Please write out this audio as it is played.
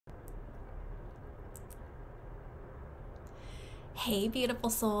Hey,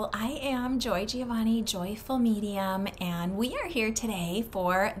 beautiful soul. I am Joy Giovanni, Joyful Medium, and we are here today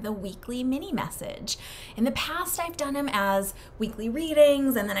for the weekly mini message. In the past, I've done them as weekly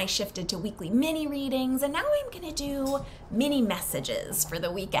readings, and then I shifted to weekly mini readings, and now I'm going to do mini messages for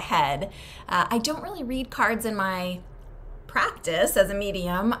the week ahead. I don't really read cards in my practice as a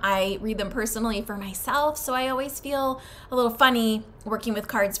medium. I read them personally for myself, so I always feel a little funny working with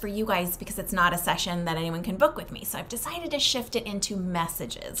cards for you guys because it's not a session that anyone can book with me. So I've decided to shift it into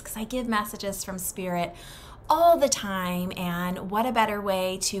messages because I give messages from Spirit all the time, and what a better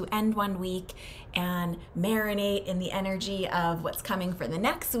way to end one week and marinate in the energy of what's coming for the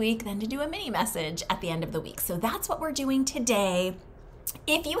next week than to do a mini message at the end of the week. So that's what we're doing today.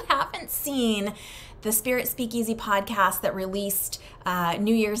 If you haven't seen the Spirit Speakeasy podcast that released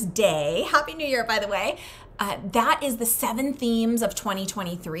New Year's Day, Happy New Year, by the way, that is the 7 themes of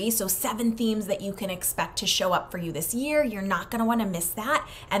 2023. So 7 themes that you can expect to show up for you this year. You're not going to want to miss that.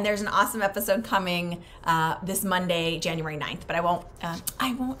 And there's an awesome episode coming this Monday, January 9th, but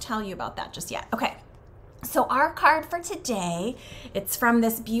I won't tell you about that just yet. Okay. So our card for today, it's from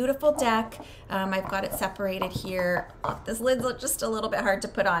this beautiful deck. I've got it separated here. This lid's just a little bit hard to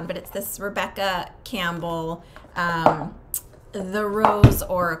put on, but it's this Rebecca Campbell, The Rose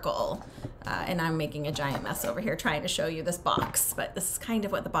Oracle. And I'm making a giant mess over here trying to show you this box, but this is kind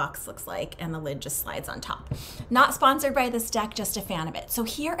of what the box looks like, and the lid just slides on top. Not sponsored by this deck, just a fan of it. So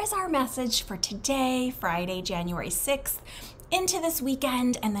here is our message for today, Friday, January 6th. Into this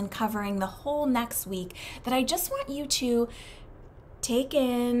weekend and then covering the whole next week, that I just want you to take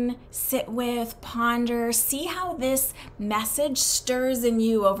in, sit with, ponder, see how this message stirs in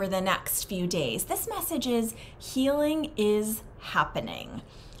you over the next few days. This message is healing is happening.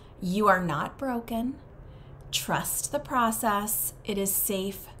 You are not broken. Trust the process. It is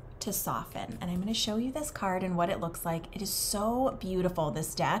safe to soften. And I'm going to show you this card and what it looks like. It is so beautiful,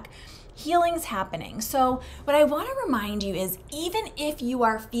 this deck. Healing's happening. So what I want to remind you is, even if you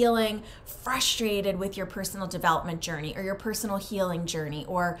are feeling frustrated with your personal development journey or your personal healing journey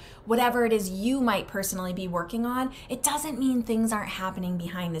or whatever it is you might personally be working on, it doesn't mean things aren't happening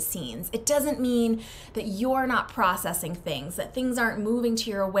behind the scenes. It doesn't mean that you're not processing things, that things aren't moving to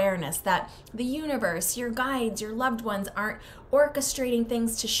your awareness, that the universe, your guides, your loved ones aren't orchestrating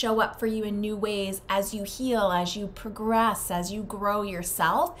things to show up for you in new ways as you heal, as you progress, as you grow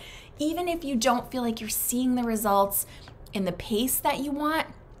yourself. Even if you don't feel like you're seeing the results in the pace that you want,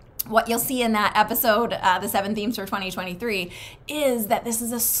 what you'll see in that episode, the 7 themes for 2023, is that this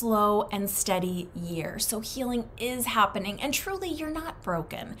is a slow and steady year. So healing is happening, and truly you're not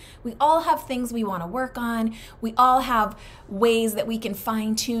broken. We all have things we want to work on. We all have ways that we can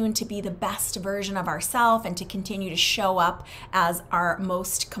fine tune to be the best version of ourselves and to continue to show up as our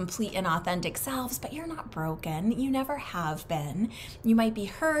most complete and authentic selves, but you're not broken. You never have been. You might be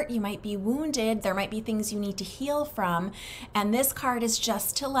hurt. You might be wounded. There might be things you need to heal from. And this card is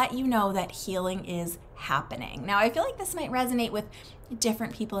just to let you know that healing is happening. Now, I feel like this might resonate with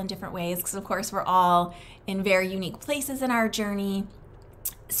different people in different ways because, of course, we're all in very unique places in our journey.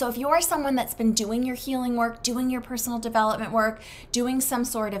 So if you're someone that's been doing your healing work, doing your personal development work, doing some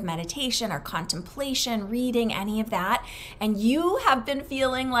sort of meditation or contemplation, reading, any of that, and you have been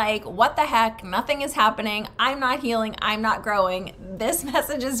feeling like, what the heck, nothing is happening, I'm not healing, I'm not growing, this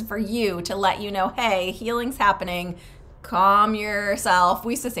message is for you to let you know, hey, healing's happening. Calm yourself.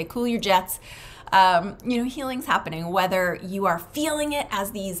 We used to say, cool your jets. Healing's happening, whether you are feeling it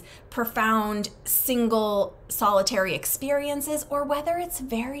as these profound, single, solitary experiences, or whether it's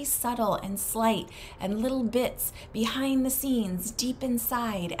very subtle and slight and little bits behind the scenes, deep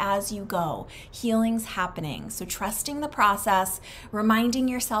inside as you go. Healing's happening. So trusting the process, reminding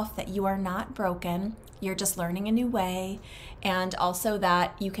yourself that you are not broken. You're just learning a new way, and also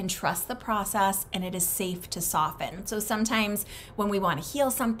that you can trust the process and it is safe to soften. So sometimes when we want to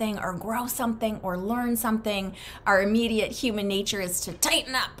heal something or grow something or learn something, our immediate human nature is to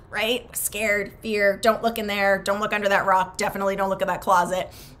tighten up, right? Scared, fear, don't look in there, don't look under that rock, definitely don't look at that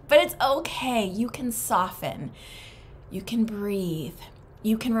closet. But it's okay. You can soften. You can breathe.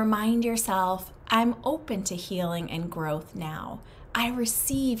 You can remind yourself, I'm open to healing and growth now. I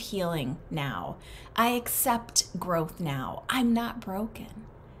receive healing now. I accept growth now. I'm not broken.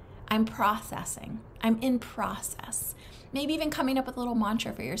 I'm processing. I'm in process. Maybe even coming up with a little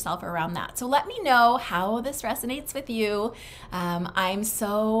mantra for yourself around that. So let me know how this resonates with you. I'm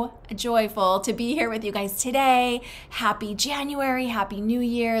so joyful to be here with you guys today. Happy January, Happy New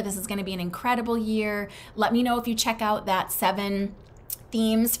Year. This is going to be an incredible year. Let me know if you check out that 7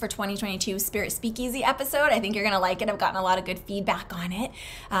 themes for 2022 Spirit Speakeasy episode. I think you're going to like it. I've gotten a lot of good feedback on it.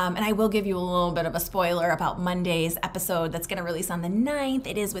 And I will give you a little bit of a spoiler about Monday's episode that's going to release on the 9th.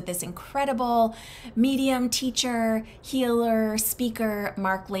 It is with this incredible medium, teacher, healer, speaker,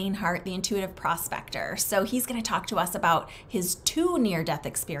 Mark Lanehart, the intuitive prospector. So he's going to talk to us about his 2 near-death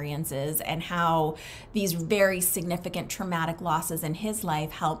experiences and how these very significant traumatic losses in his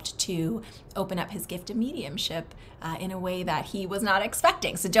life helped to open up his gift of mediumship in a way that he was not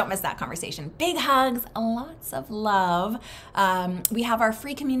expecting. So don't miss that conversation. Big hugs, lots of love. We have our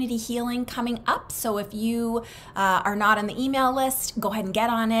free community healing coming up. So if you are not on the email list, go ahead and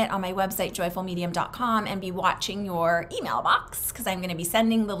get on it on my website, joyfulmedium.com, and be watching your email box because I'm going to be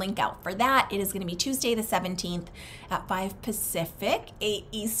sending the link out for that. It is going to be Tuesday the 17th at 5 Pacific, 8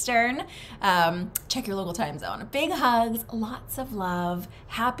 Eastern. Check your local time zone. Big hugs, lots of love.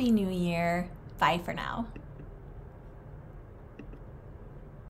 Happy New Year. Bye for now.